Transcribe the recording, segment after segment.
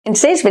In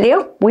today's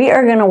video, we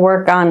are going to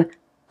work on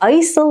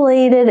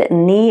isolated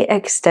knee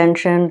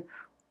extension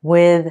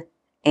with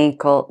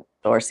ankle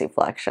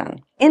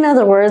dorsiflexion. In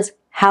other words,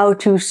 how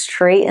to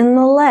straighten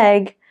the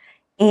leg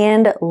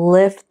and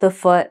lift the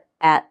foot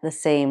at the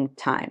same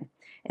time.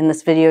 In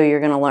this video, you're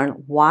going to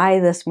learn why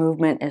this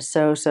movement is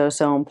so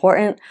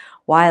important,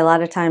 why a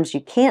lot of times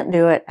you can't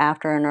do it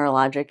after a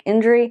neurologic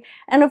injury,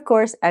 and of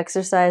course,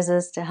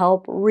 exercises to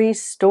help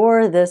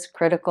restore this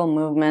critical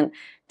movement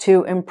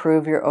to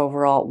improve your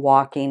overall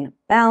walking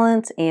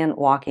balance and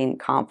walking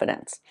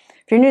confidence.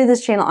 If you're new to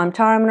this channel, I'm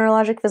Tara, I'm a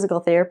neurologic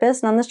physical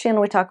therapist, and on this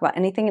channel we talk about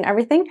anything and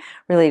everything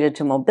related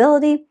to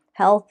mobility,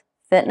 health,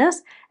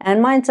 fitness,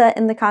 and mindset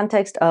in the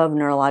context of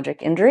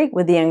neurologic injury,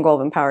 with the end goal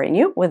of empowering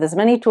you with as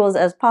many tools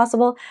as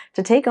possible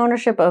to take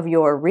ownership of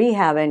your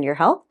rehab and your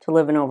health to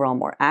live an overall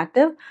more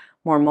active,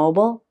 more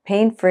mobile,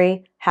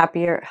 pain-free,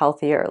 happier,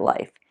 healthier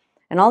life.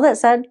 And all that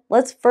said,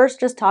 let's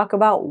first just talk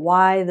about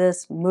why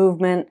this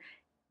movement,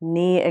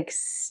 knee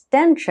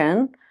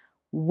extension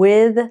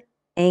with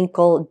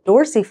ankle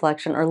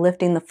dorsiflexion or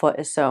lifting the foot,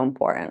 is so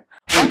important.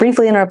 I'll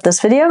briefly interrupt this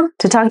video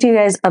to talk to you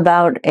guys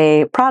about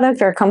a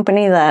product or a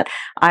company that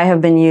I have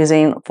been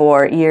using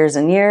for years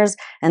and years,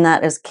 and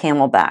that is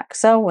Camelbak.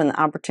 So when the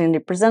opportunity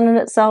presented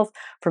itself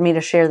for me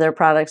to share their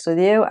products with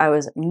you, I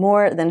was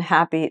more than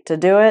happy to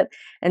do it.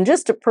 And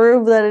just to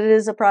prove that it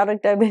is a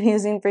product I've been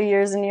using for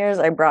years and years,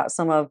 I brought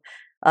some of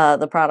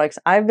the products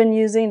I've been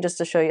using just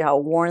to show you how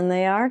worn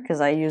they are,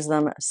 because I use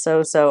them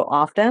so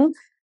often.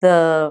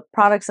 The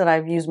products that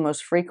I've used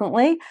most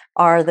frequently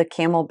are the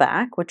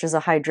Camelbak, which is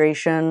a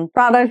hydration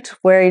product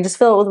where you just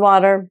fill it with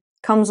water,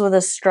 comes with a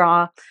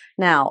straw.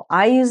 Now,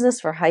 I use this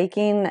for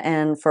hiking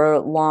and for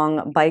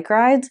long bike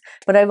rides,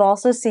 but I've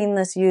also seen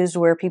this used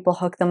where people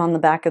hook them on the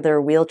back of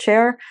their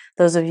wheelchair.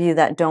 Those of you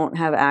that don't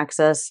have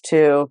access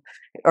to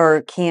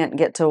or can't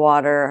get to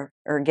water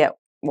or get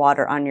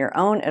water on your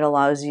own, it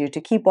allows you to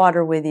keep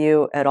water with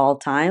you at all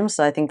times.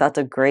 So I think that's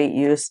a great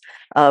use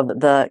of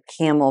the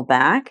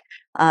Camelbak.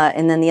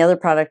 And then the other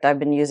product I've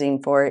been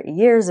using for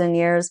years and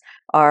years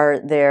are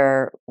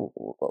their,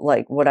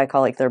 like what I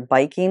call like their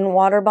biking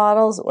water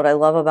bottles. What I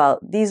love about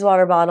these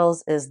water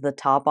bottles is the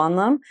top on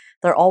them.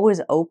 They're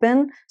always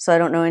open. So I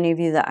don't know any of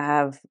you that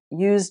have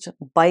used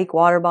bike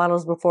water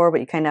bottles before,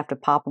 but you kind of have to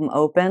pop them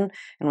open.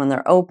 And when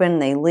they're open,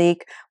 they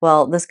leak.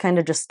 Well, this kind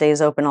of just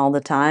stays open all the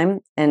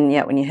time. And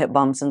yet when you hit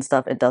bumps and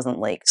stuff, it doesn't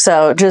leak.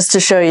 So just to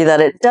show you that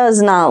it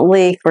does not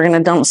leak, we're going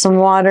to dump some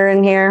water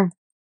in here.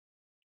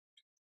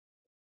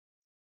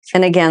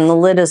 And again, the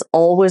lid is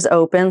always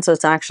open, so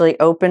it's actually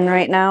open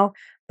right now,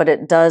 but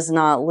it does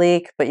not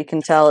leak, but you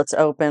can tell it's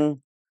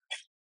open.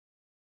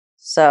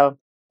 So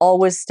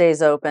always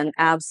stays open.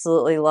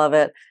 Absolutely love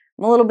it.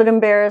 I'm a little bit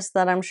embarrassed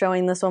that I'm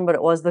showing this one, but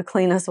it was the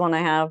cleanest one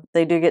I have.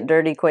 They do get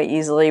dirty quite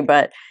easily,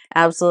 but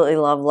absolutely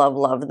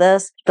love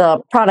this.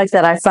 The product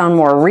that I found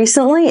more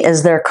recently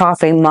is their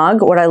coffee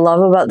mug. What I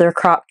love about their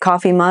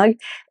coffee mug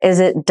is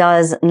it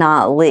does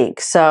not leak.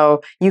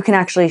 So you can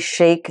actually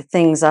shake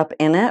things up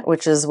in it,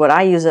 which is what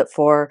I use it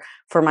for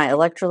my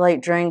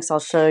electrolyte drinks. I'll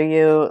show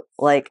you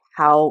like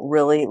how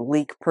really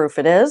leak proof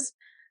it is.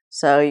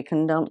 So you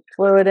can dump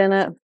fluid in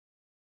it.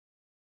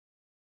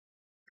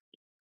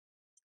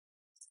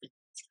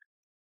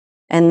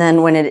 And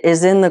then when it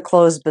is in the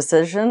closed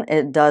position,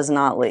 it does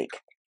not leak.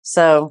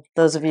 So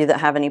those of you that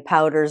have any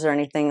powders or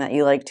anything that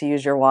you like to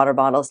use your water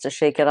bottles to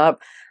shake it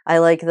up, I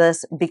like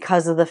this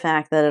because of the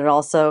fact that it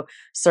also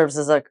serves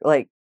as a,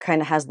 like,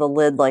 kind of has the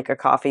lid like a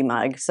coffee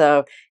mug.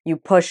 So you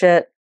push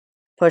it,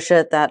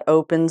 that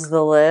opens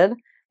the lid,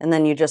 and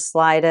then you just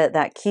slide it,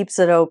 that keeps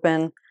it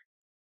open.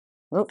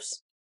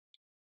 Oops.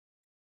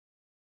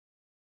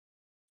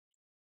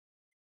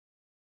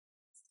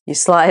 You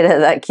slide it,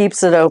 that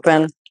keeps it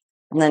open.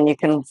 And then you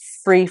can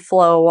free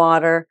flow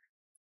water,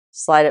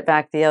 slide it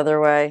back the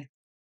other way,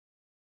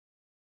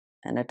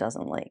 and it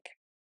doesn't leak.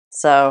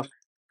 So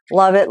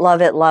love it.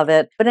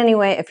 But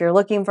anyway, if you're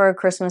looking for a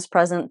Christmas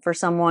present for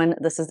someone,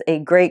 this is a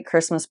great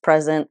Christmas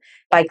present.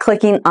 By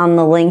clicking on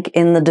the link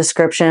in the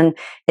description,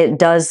 it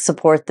does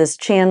support this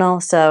channel.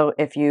 So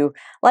if you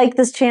like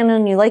this channel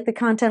and you like the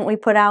content we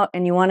put out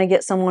and you want to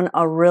get someone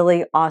a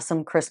really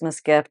awesome Christmas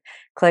gift,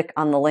 click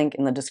on the link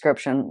in the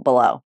description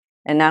below.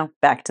 And now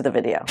back to the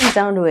video. It's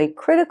down to a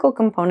critical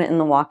component in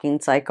the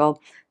walking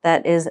cycle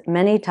that is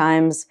many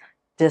times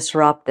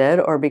disrupted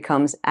or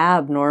becomes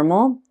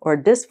abnormal or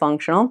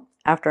dysfunctional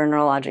after a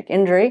neurologic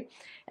injury,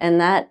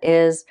 and that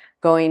is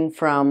going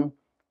from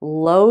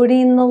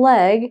loading the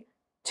leg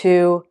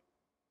to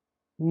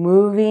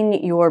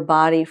moving your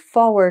body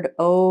forward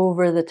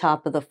over the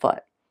top of the foot.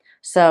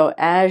 So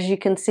as you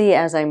can see,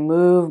 as I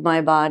move my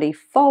body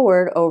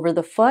forward over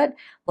the foot,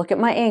 look at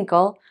my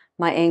ankle.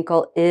 My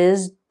ankle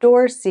is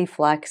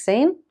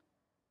dorsiflexing,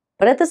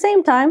 but at the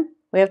same time,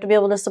 we have to be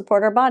able to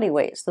support our body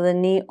weight. So the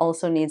knee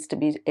also needs to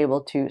be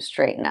able to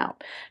straighten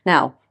out.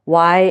 Now,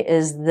 why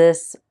is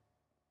this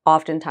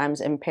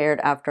oftentimes impaired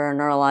after a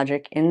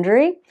neurologic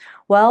injury?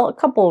 Well, a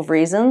couple of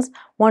reasons.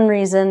 One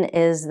reason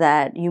is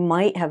that you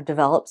might have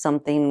developed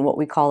something, what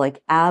we call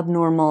like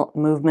abnormal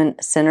movement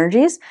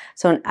synergies.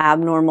 So an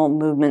abnormal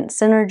movement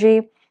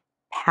synergy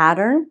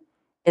pattern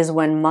is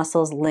when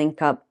muscles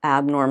link up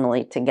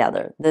abnormally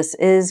together. This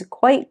is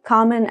quite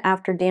common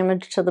after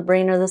damage to the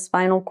brain or the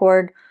spinal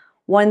cord.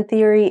 One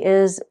theory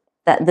is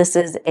that this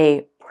is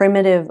a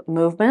primitive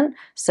movement.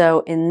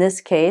 So in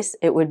this case,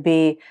 it would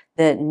be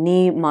the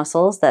knee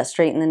muscles that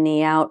straighten the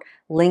knee out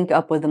link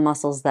up with the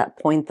muscles that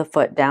point the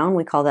foot down.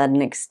 We call that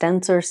an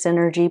extensor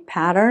synergy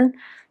pattern.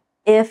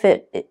 If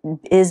it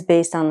is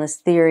based on this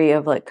theory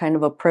of like kind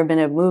of a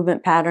primitive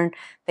movement pattern,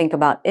 think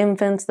about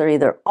infants. They're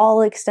either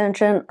all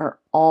extension or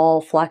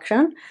all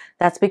flexion.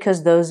 That's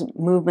because those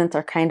movements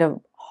are kind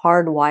of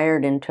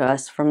hardwired into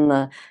us from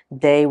the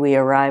day we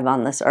arrive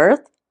on this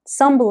earth.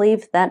 Some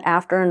believe that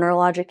after a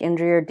neurologic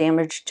injury or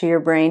damage to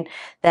your brain,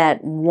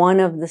 that one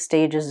of the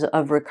stages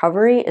of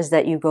recovery is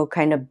that you go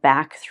kind of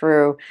back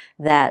through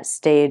that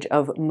stage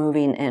of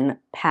moving in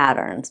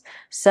patterns.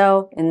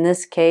 So in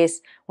this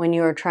case, when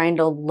you are trying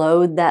to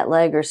load that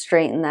leg or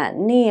straighten that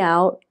knee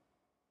out,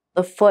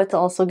 the foot's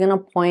also going to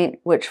point,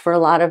 which for a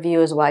lot of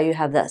you is why you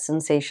have that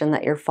sensation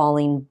that you're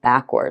falling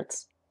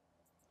backwards.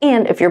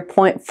 And if your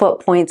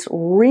foot points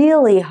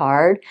really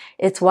hard,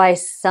 it's why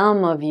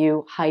some of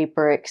you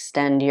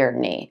hyperextend your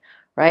knee,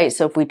 right?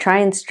 So if we try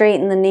and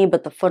straighten the knee,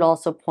 but the foot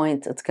also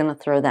points, it's going to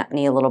throw that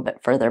knee a little bit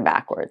further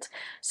backwards.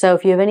 So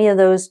if you have any of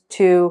those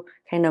two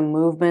kind of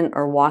movement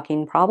or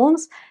walking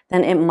problems,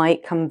 then it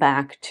might come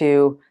back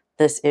to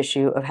this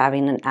issue of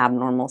having an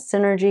abnormal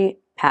synergy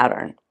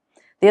pattern.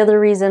 The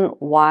other reason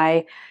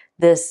why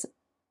this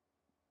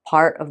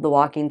part of the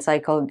walking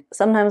cycle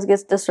sometimes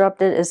gets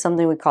disrupted is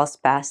something we call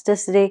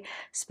spasticity.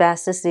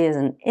 Spasticity is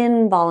an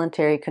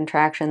involuntary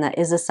contraction that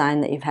is a sign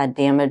that you've had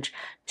damage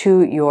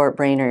to your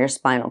brain or your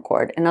spinal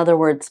cord. In other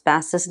words,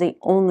 spasticity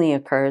only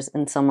occurs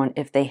in someone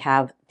if they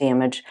have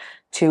damage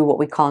to what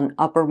we call an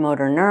upper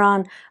motor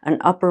neuron. An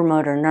upper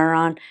motor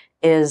neuron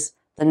is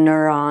the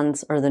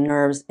neurons or the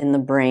nerves in the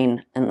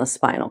brain and the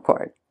spinal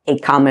cord. A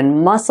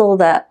common muscle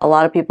that a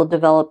lot of people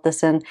develop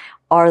this in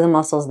are the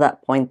muscles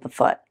that point the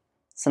foot.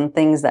 Some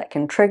things that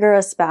can trigger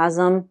a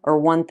spasm, or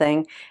one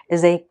thing,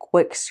 is a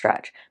quick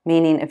stretch,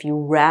 meaning if you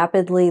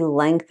rapidly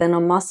lengthen a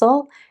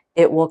muscle,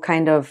 it will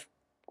kind of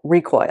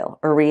recoil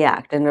or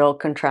react and it'll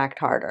contract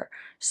harder.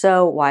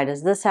 So why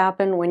does this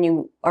happen when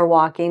you are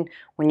walking?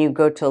 When you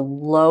go to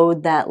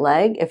load that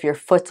leg, if your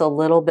foot's a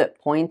little bit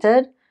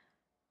pointed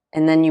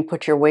and then you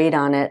put your weight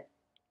on it,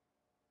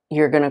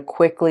 you're going to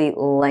quickly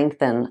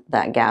lengthen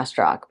that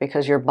gastroc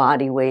because your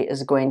body weight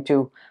is going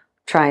to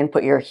try and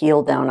put your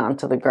heel down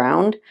onto the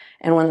ground.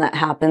 And when that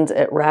happens,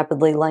 it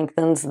rapidly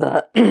lengthens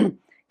the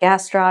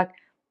gastroc.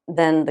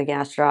 Then the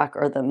gastroc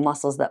or the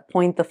muscles that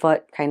point the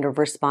foot kind of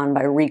respond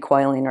by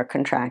recoiling or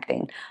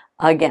contracting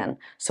again.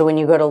 So when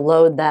you go to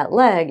load that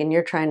leg and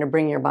you're trying to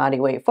bring your body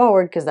weight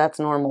forward, because that's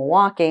normal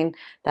walking,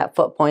 that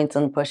foot points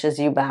and pushes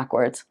you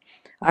backwards.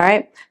 All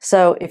right,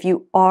 so if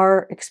you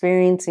are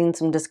experiencing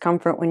some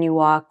discomfort when you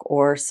walk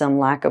or some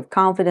lack of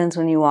confidence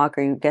when you walk,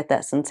 or you get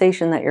that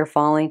sensation that you're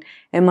falling,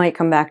 it might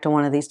come back to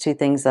one of these two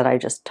things that I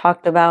just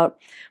talked about.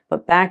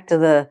 But back to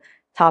the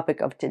topic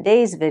of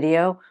today's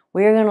video,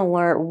 we're going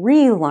to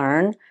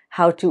relearn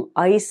how to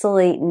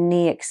isolate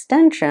knee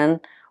extension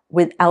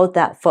without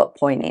that foot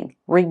pointing,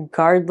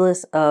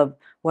 regardless of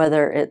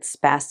whether it's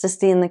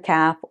spasticity in the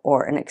calf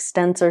or an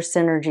extensor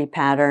synergy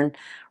pattern.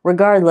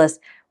 Regardless,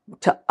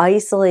 to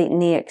isolate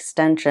knee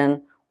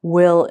extension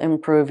will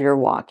improve your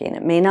walking.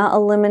 It may not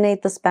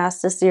eliminate the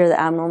spasticity or the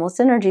abnormal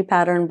synergy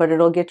pattern, but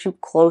it'll get you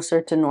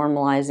closer to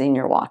normalizing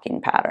your walking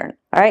pattern.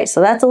 All right,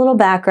 so that's a little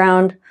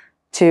background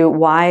to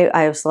why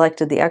I have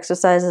selected the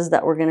exercises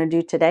that we're going to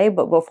do today.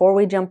 But before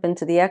we jump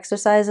into the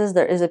exercises,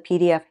 there is a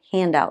PDF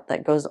handout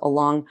that goes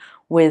along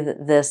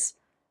with this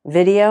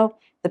video.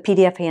 The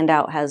PDF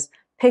handout has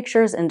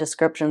pictures and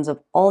descriptions of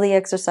all the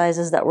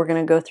exercises that we're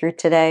going to go through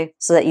today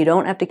so that you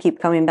don't have to keep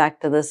coming back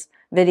to this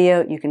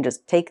video. You can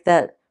just take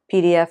that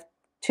PDF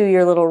to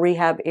your little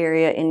rehab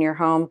area in your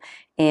home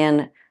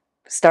and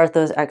start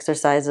those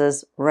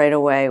exercises right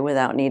away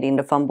without needing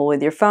to fumble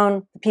with your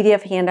phone. The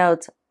PDF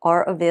handouts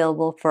are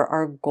available for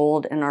our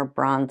gold and our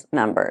bronze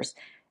members.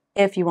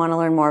 If you want to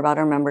learn more about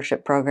our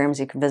membership programs,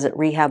 you can visit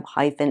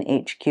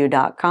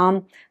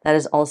rehab-hq.com. That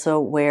is also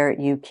where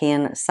you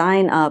can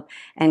sign up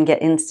and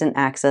get instant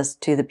access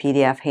to the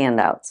PDF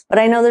handouts. But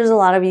I know there's a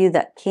lot of you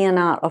that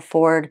cannot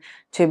afford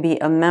to be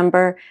a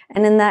member,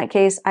 and in that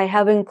case, I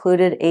have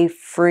included a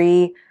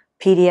free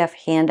PDF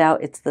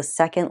handout. It's the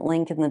second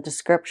link in the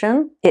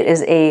description. It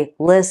is a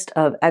list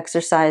of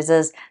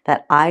exercises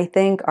that I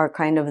think are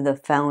kind of the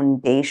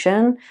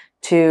foundation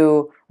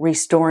to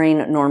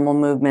restoring normal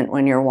movement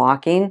when you're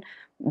walking,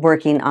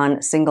 working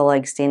on single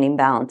leg standing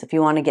balance. If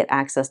you want to get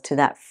access to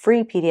that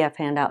free PDF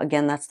handout,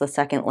 again, that's the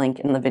second link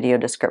in the video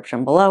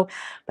description below.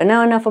 But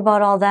now enough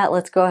about all that.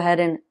 Let's go ahead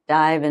and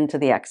dive into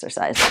the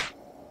exercise.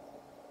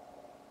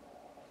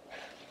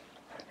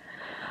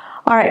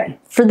 All right,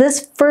 for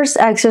this first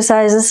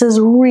exercise, this is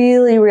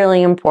really,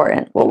 really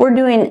important. What we're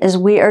doing is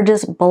we are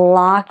just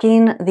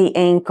blocking the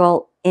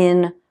ankle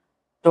in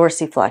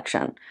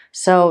dorsiflexion.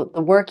 So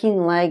the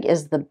working leg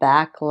is the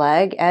back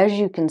leg. As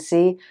you can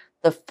see,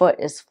 the foot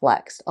is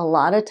flexed. A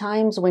lot of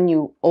times when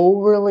you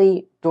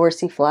overly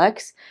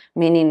dorsiflex,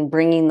 meaning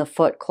bringing the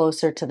foot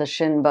closer to the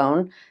shin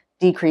bone,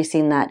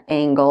 decreasing that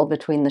angle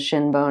between the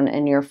shin bone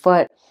and your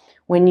foot,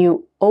 when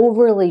you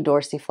overly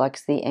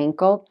dorsiflex the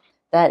ankle,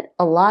 that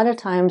a lot of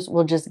times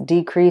will just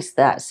decrease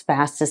that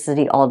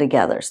spasticity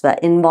altogether. So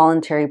that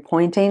involuntary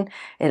pointing,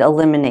 it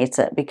eliminates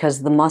it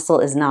because the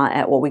muscle is not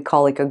at what we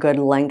call like a good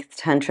length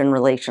tension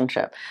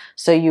relationship.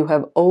 So you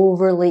have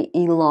overly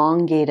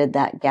elongated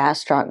that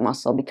gastroc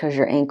muscle because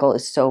your ankle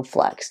is so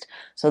flexed.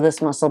 So this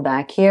muscle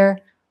back here,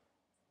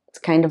 it's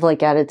kind of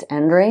like at its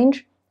end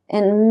range.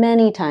 And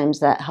many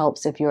times that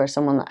helps if you are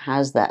someone that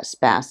has that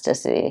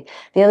spasticity.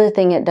 The other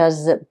thing it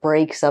does is it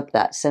breaks up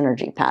that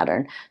synergy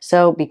pattern.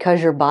 So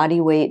because your body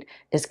weight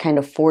is kind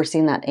of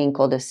forcing that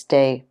ankle to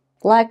stay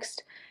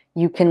flexed,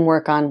 you can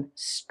work on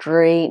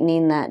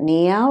straightening that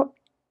knee out,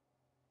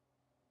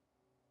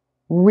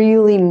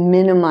 really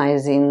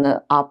minimizing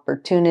the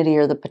opportunity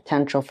or the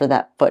potential for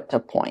that foot to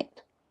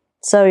point.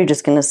 So you're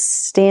just going to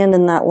stand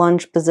in that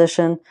lunge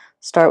position,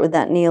 start with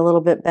that knee a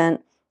little bit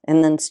bent,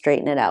 and then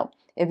straighten it out.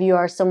 If you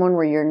are someone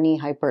where your knee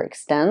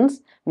hyperextends,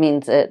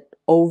 means it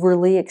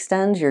overly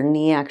extends, your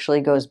knee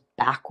actually goes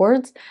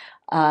backwards,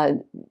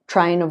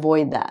 try and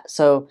avoid that.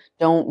 So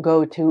don't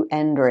go to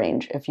end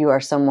range if you are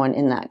someone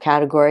in that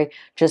category.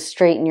 Just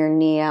straighten your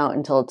knee out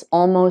until it's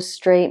almost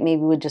straight,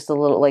 maybe with just a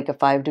little like a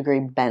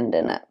 5-degree bend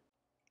in it.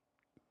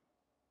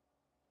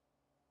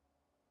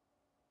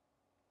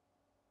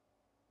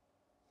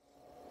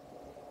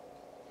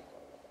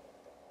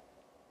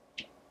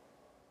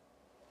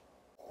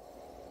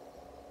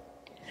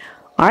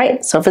 All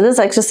right, so for this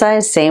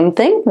exercise, same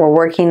thing. We're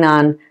working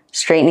on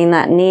straightening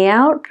that knee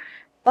out,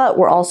 but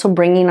we're also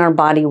bringing our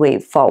body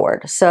weight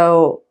forward.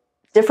 So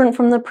different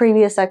from the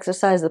previous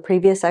exercise. The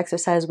previous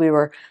exercise, we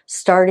were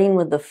starting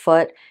with the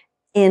foot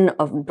in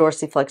a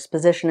dorsiflex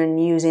position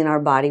and using our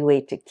body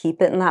weight to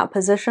keep it in that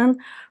position.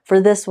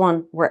 For this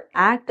one, we're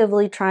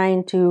actively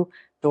trying to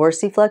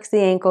dorsiflex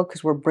the ankle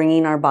because we're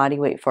bringing our body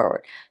weight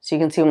forward. So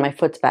you can see when my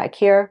foot's back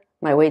here,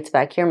 my weight's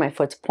back here, my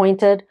foot's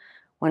pointed.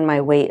 When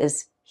my weight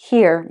is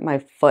here, my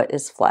foot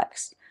is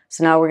flexed.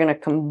 So now we're going to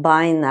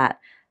combine that,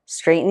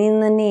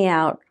 straightening the knee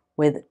out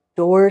with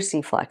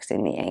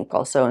dorsiflexing the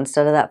ankle. So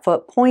instead of that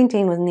foot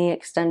pointing with knee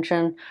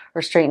extension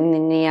or straightening the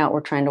knee out, we're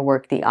trying to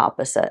work the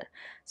opposite.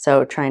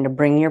 So trying to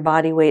bring your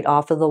body weight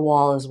off of the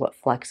wall is what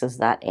flexes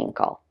that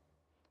ankle.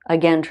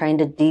 Again, trying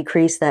to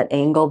decrease that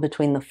angle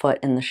between the foot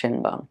and the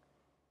shin bone.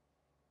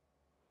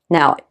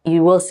 Now,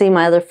 you will see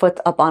my other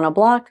foot's up on a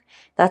block.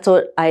 That's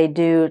what I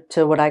do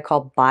to what I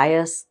call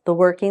bias the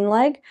working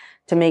leg,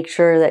 to make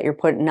sure that you're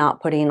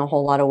not putting a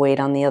whole lot of weight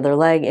on the other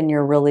leg and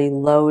you're really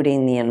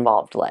loading the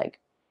involved leg.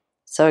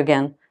 So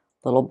again,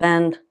 little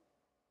bend,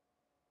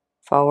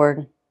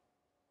 forward,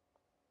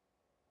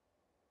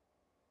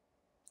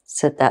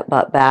 sit that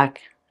butt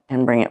back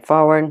and bring it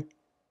forward,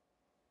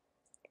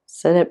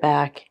 sit it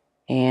back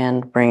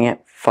and bring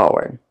it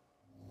forward.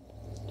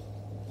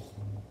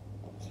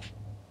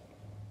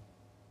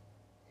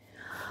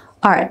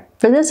 All right,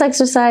 for this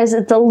exercise,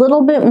 it's a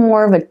little bit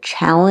more of a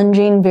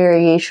challenging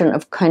variation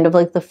of kind of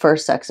like the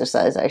first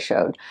exercise I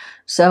showed.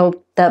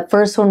 So that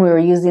first one, we were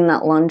using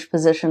that lunge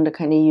position to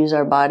kind of use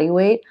our body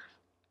weight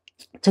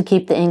to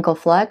keep the ankle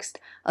flexed.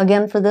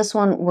 Again, for this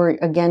one, we're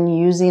again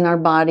using our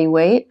body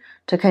weight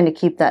to kind of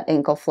keep that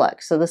ankle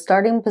flexed. So the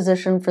starting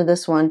position for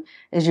this one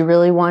is you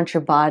really want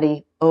your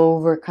body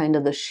over kind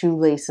of the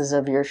shoelaces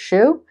of your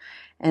shoe.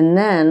 And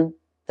then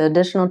the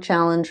additional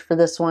challenge for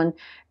this one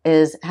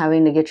is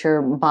having to get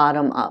your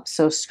bottom up.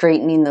 So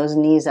straightening those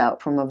knees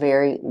out from a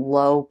very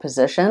low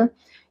position.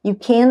 You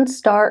can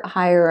start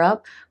higher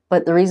up,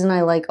 but the reason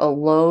I like a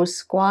low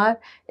squat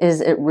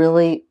is it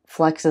really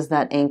flexes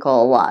that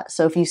ankle a lot.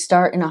 So if you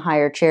start in a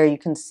higher chair, you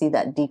can see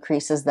that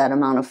decreases that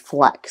amount of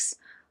flex.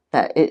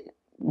 That it,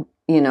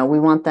 we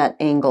want that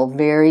angle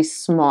very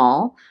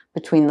small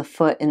between the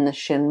foot and the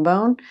shin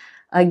bone.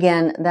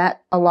 Again,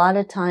 that a lot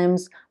of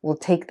times will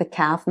take the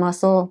calf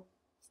muscle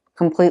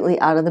completely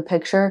out of the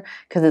picture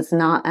because it's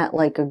not at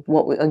like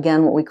what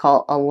we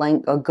call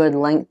a good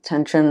length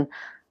tension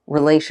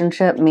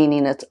relationship,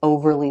 meaning it's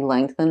overly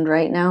lengthened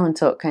right now, and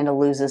so it kind of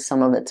loses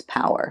some of its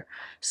power.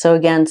 So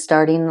again,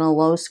 starting in a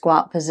low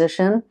squat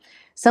position.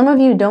 Some of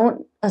you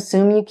don't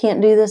assume you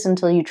can't do this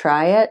until you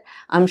try it.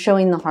 I'm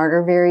showing the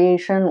harder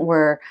variation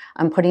where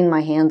I'm putting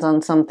my hands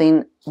on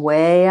something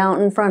way out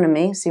in front of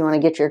me. So you want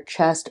to get your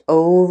chest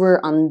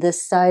over on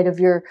this side of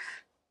your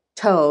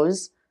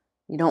toes.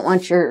 You don't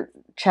want your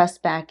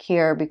chest back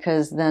here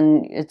because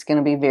then it's going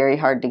to be very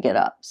hard to get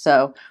up.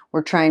 So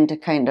we're trying to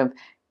kind of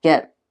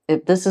get,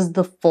 if this is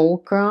the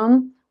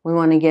fulcrum, we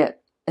want to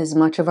get as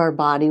much of our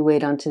body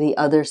weight onto the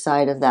other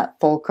side of that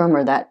fulcrum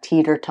or that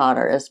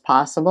teeter-totter as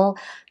possible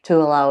to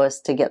allow us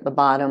to get the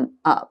bottom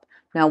up.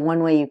 Now,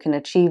 one way you can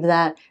achieve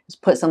that is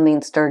put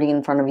something sturdy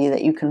in front of you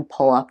that you can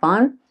pull up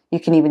on. You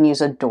can even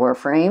use a door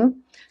frame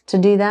to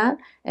do that.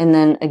 And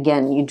then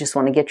again, you just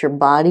want to get your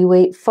body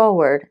weight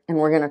forward, and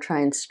we're going to try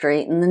and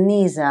straighten the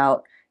knees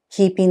out,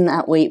 keeping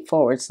that weight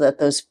forward so that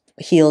those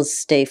heels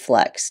stay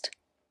flexed,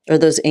 or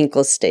those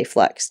ankles stay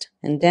flexed.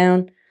 And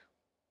down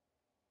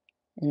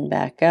and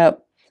back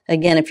up.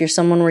 Again, if you're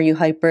someone where you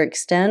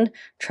hyperextend,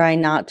 try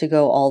not to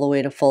go all the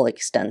way to full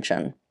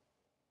extension.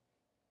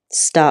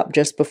 Stop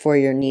just before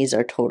your knees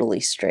are totally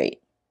straight.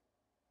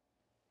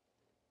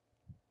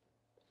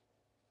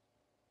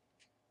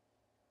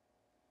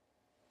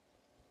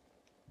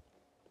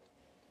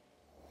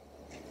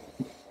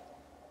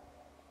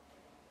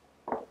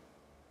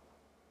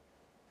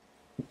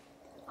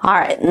 All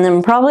right, and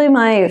then probably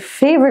my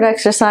favorite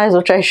exercise,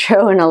 which I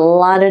show in a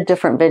lot of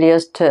different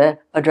videos to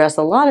address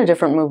a lot of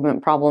different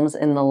movement problems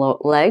in the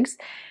legs,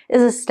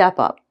 is a step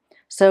up.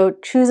 So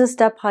choose a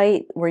step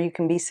height where you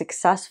can be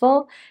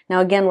successful.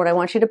 Now again, what I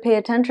want you to pay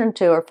attention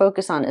to or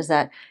focus on is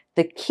that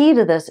the key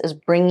to this is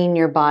bringing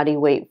your body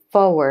weight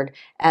forward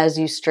as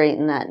you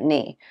straighten that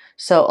knee.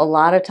 So a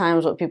lot of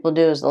times what people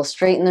do is they'll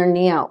straighten their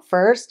knee out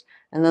first,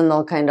 and then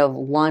they'll kind of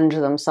lunge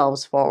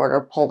themselves forward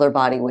or pull their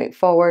body weight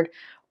forward,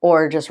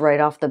 or just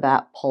right off the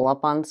bat pull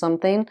up on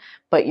something,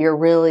 but you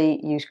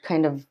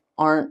kind of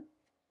aren't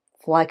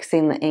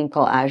flexing the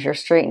ankle as you're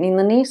straightening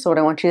the knee. So what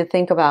I want you to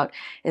think about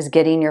is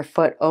getting your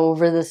foot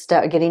over the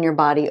step, getting your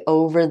body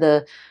over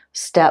the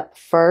step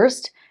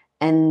first,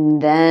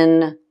 and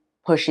then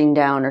pushing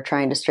down or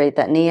trying to straighten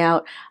that knee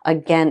out.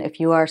 Again, if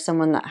you are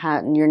someone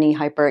that your knee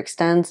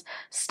hyperextends,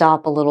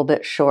 stop a little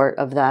bit short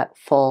of that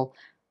full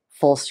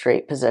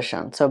straight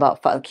position. So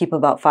keep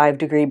about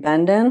 5-degree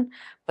bend in.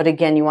 But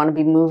again, you want to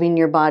be moving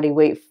your body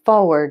weight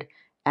forward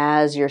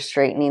as you're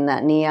straightening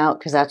that knee out,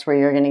 because that's where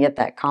you're going to get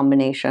that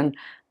combination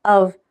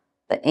of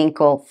the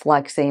ankle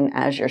flexing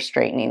as you're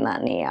straightening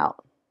that knee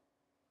out.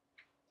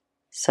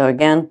 So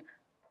again,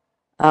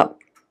 up.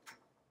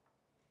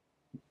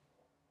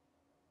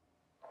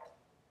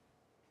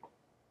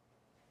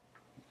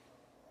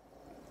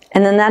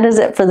 And then that is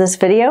it for this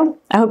video.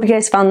 I hope you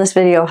guys found this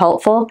video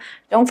helpful.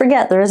 Don't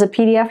forget, there is a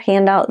PDF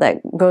handout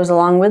that goes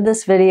along with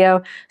this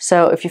video.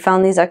 So if you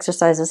found these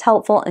exercises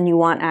helpful and you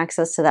want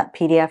access to that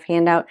PDF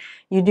handout,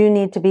 you do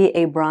need to be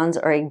a bronze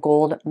or a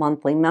gold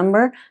monthly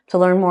member. To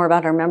learn more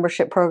about our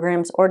membership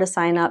programs or to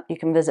sign up, you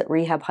can visit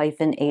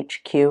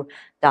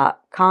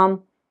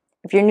rehab-hq.com.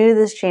 If you're new to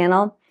this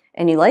channel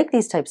and you like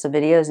these types of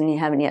videos and you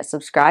haven't yet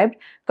subscribed,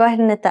 go ahead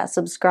and hit that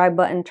subscribe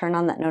button, turn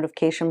on that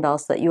notification bell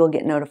so that you will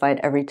get notified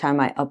every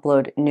time I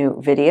upload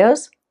new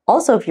videos.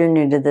 Also, if you're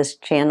new to this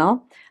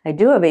channel, I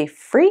do have a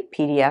free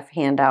PDF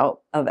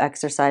handout of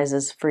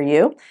exercises for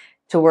you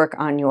to work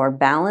on your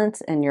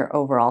balance and your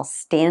overall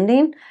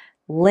standing.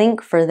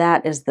 Link for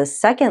that is the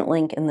second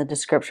link in the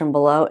description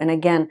below. And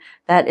again,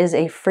 that is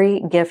a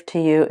free gift to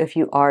you if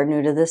you are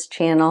new to this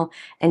channel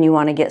and you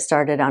want to get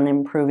started on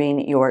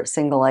improving your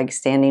single leg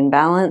standing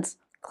balance.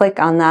 Click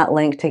on that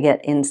link to get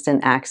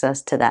instant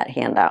access to that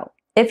handout.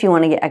 If you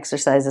want to get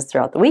exercises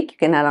throughout the week, you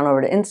can head on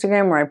over to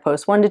Instagram, where I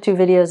post 1 to 2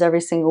 videos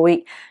every single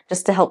week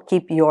just to help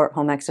keep your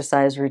home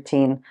exercise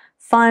routine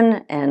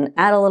fun and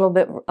add a little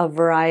bit of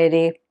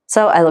variety.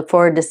 So I look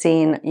forward to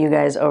seeing you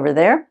guys over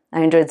there.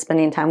 I enjoyed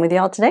spending time with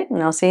y'all today,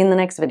 and I'll see you in the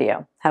next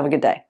video. Have a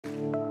good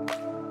day.